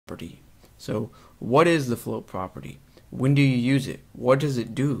property. So what is the float property? When do you use it? What does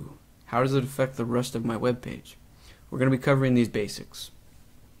it do? How does it affect the rest of my web page? We're going to be covering these basics.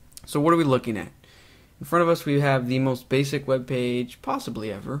 So what are we looking at? In front of us we have the most basic web page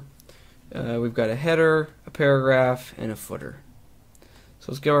possibly ever. We've got a header, a paragraph, and a footer.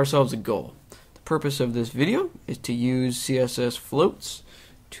 So let's give ourselves a goal. The purpose of this video is to use CSS floats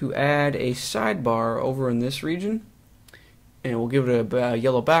to add a sidebar over in this region, and we'll give it a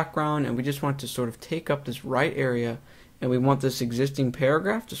yellow background, and we just want to sort of take up this right area, and we want this existing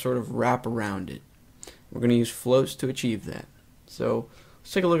paragraph to sort of wrap around it. We're going to use floats to achieve that. So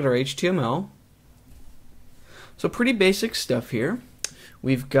let's take a look at our HTML. So pretty basic stuff here.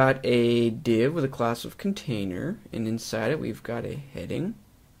 We've got a div with a class of container, and inside it we've got a heading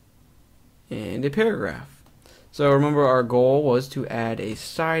and a paragraph. So remember, our goal was to add a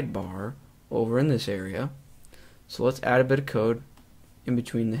sidebar over in this area. So let's add a bit of code in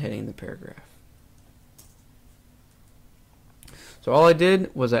between the heading and the paragraph. So all I did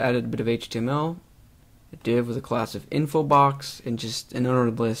was I added a bit of HTML, a div with a class of info box, and just an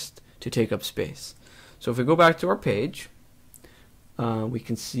unordered list to take up space. So if we go back to our page, we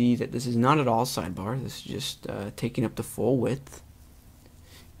can see that this is not at all sidebar. This is just taking up the full width,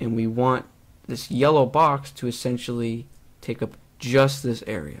 and we want this yellow box to essentially take up just this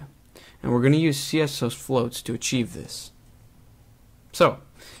area, and we're going to use CSS floats to achieve this. So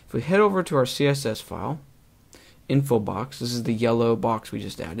if we head over to our CSS file, info box, this is the yellow box we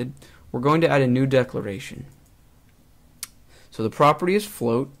just added, we're going to add a new declaration. So the property is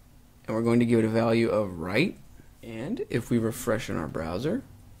float, and we're going to give it a value of right. And if we refresh in our browser,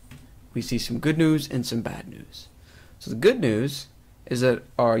 we see some good news and some bad news. So the good news is that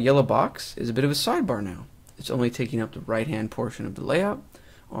our yellow box is a bit of a sidebar now. It's only taking up the right hand portion of the layout.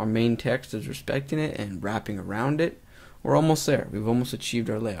 Our main text is respecting it and wrapping around it. We're almost there. We've almost achieved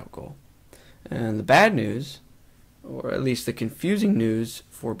our layout goal. And the bad news, or at least the confusing news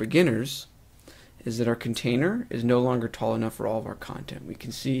for beginners, is that our container is no longer tall enough for all of our content. We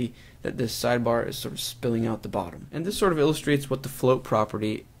can see that this sidebar is sort of spilling out the bottom. And this sort of illustrates what the float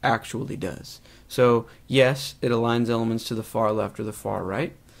property actually does. So yes, it aligns elements to the far left or the far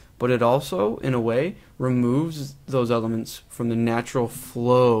right, but it also, in a way, removes those elements from the natural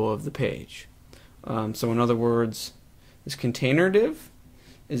flow of the page. So in other words, this container div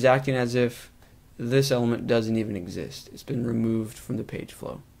is acting as if this element doesn't even exist. It's been removed from the page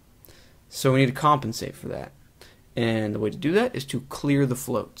flow. So we need to compensate for that. And the way to do that is to clear the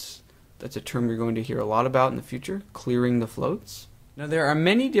floats. That's a term you're going to hear a lot about in the future, clearing the floats. Now there are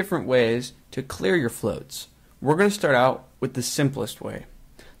many different ways to clear your floats. We're going to start out with the simplest way.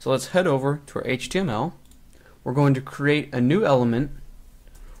 So let's head over to our HTML. We're going to create a new element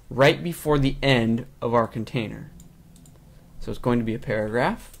right before the end of our container. So it's going to be a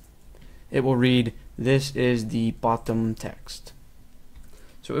paragraph. It will read, "This is the bottom text."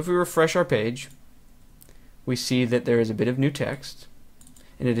 So if we refresh our page, we see that there is a bit of new text,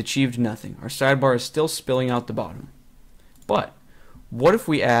 and it achieved nothing. Our sidebar is still spilling out the bottom. But what if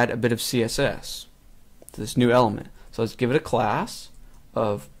we add a bit of CSS to this new element? So let's give it a class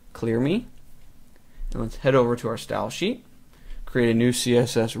of clearme, and let's head over to our style sheet, create a new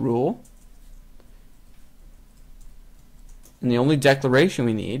CSS rule, and the only declaration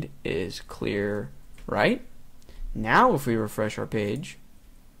we need is clear right. Now if we refresh our page,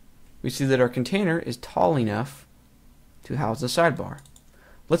 we see that our container is tall enough to house the sidebar.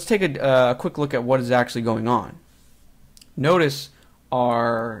 Let's take a quick look at what is actually going on. Notice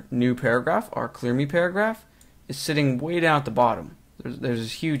our new paragraph, our clearme paragraph, is sitting way down at the bottom. There's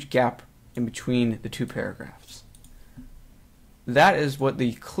this huge gap in between the two paragraphs. That is what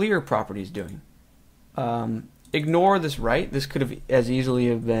the clear property is doing. Ignore this right. This could have as easily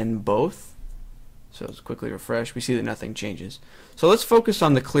have been both. So let's quickly refresh. We see that nothing changes. So let's focus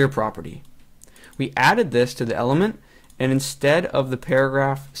on the clear property. We added this to the element, and instead of the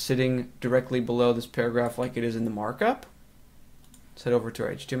paragraph sitting directly below this paragraph like it is in the markup, let's head over to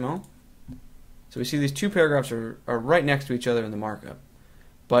our HTML. So we see these two paragraphs are right next to each other in the markup.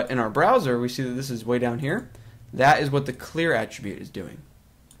 But in our browser, we see that this is way down here. That is what the clear attribute is doing.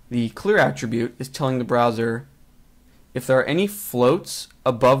 The clear attribute is telling the browser if there are any floats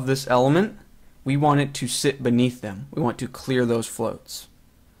above this element, we want it to sit beneath them. We want to clear those floats.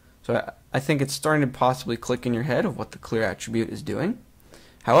 So I think it's starting to possibly click in your head of what the clear attribute is doing.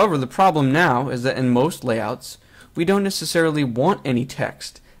 However, the problem now is that in most layouts, we don't necessarily want any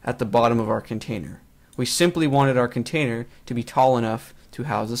text at the bottom of our container. We simply wanted our container to be tall enough to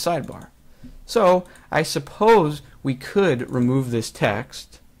house the sidebar. So I suppose we could remove this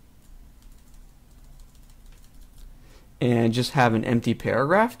text and just have an empty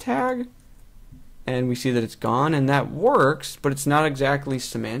paragraph tag, and we see that it's gone, and that works, but it's not exactly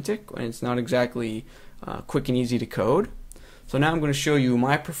semantic, and it's not exactly quick and easy to code. So now I'm going to show you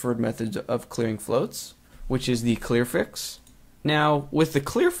my preferred method of clearing floats, which is the clearfix. Now, with the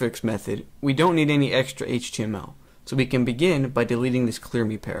clearfix method, we don't need any extra HTML, so we can begin by deleting this clear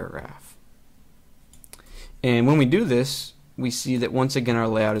me paragraph. And when we do this, we see that once again our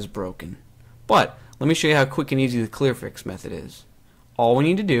layout is broken. But let me show you how quick and easy the clearfix method is. All we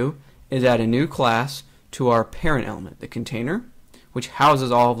need to do is add a new class to our parent element, the container, which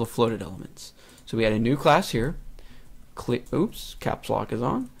houses all of the floated elements. So we add a new class here. Caps lock is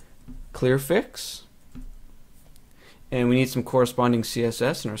on. Clearfix. And we need some corresponding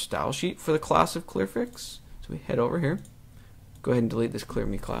CSS in our style sheet for the class of clearfix. So we head over here. Go ahead and delete this clear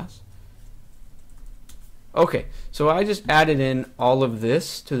me class. Okay, so I just added in all of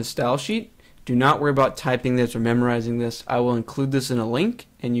this to the style sheet. Do not worry about typing this or memorizing this. I will include this in a link,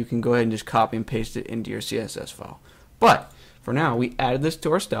 and you can go ahead and just copy and paste it into your CSS file. But for now, we added this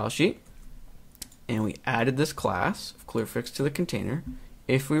to our style sheet, and we added this class of clearfix to the container.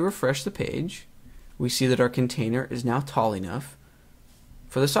 If we refresh the page, we see that our container is now tall enough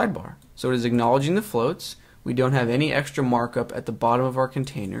for the sidebar. So it is acknowledging the floats. We don't have any extra markup at the bottom of our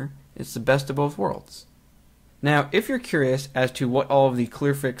container. It's the best of both worlds. Now, if you're curious as to what all of the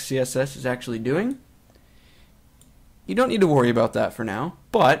clearfix CSS is actually doing, you don't need to worry about that for now,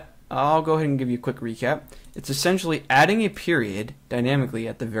 but I'll go ahead and give you a quick recap. It's essentially adding a period dynamically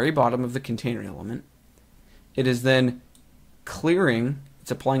at the very bottom of the container element. It is then clearing, it's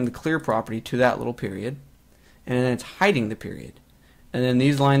applying the clear property to that little period, and then it's hiding the period. And then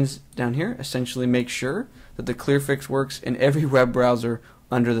these lines down here essentially make sure that the clearfix works in every web browser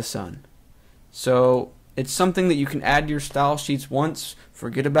under the sun. So it's something that you can add to your style sheets once,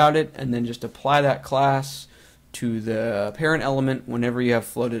 forget about it, and then just apply that class to the parent element whenever you have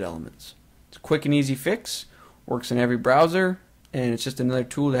floated elements. It's a quick and easy fix, works in every browser, and it's just another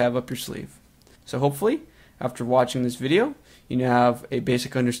tool to have up your sleeve. So hopefully, after watching this video, you now have a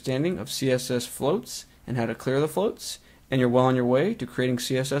basic understanding of CSS floats and how to clear the floats, and you're well on your way to creating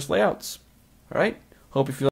CSS layouts. Alright, hope you feel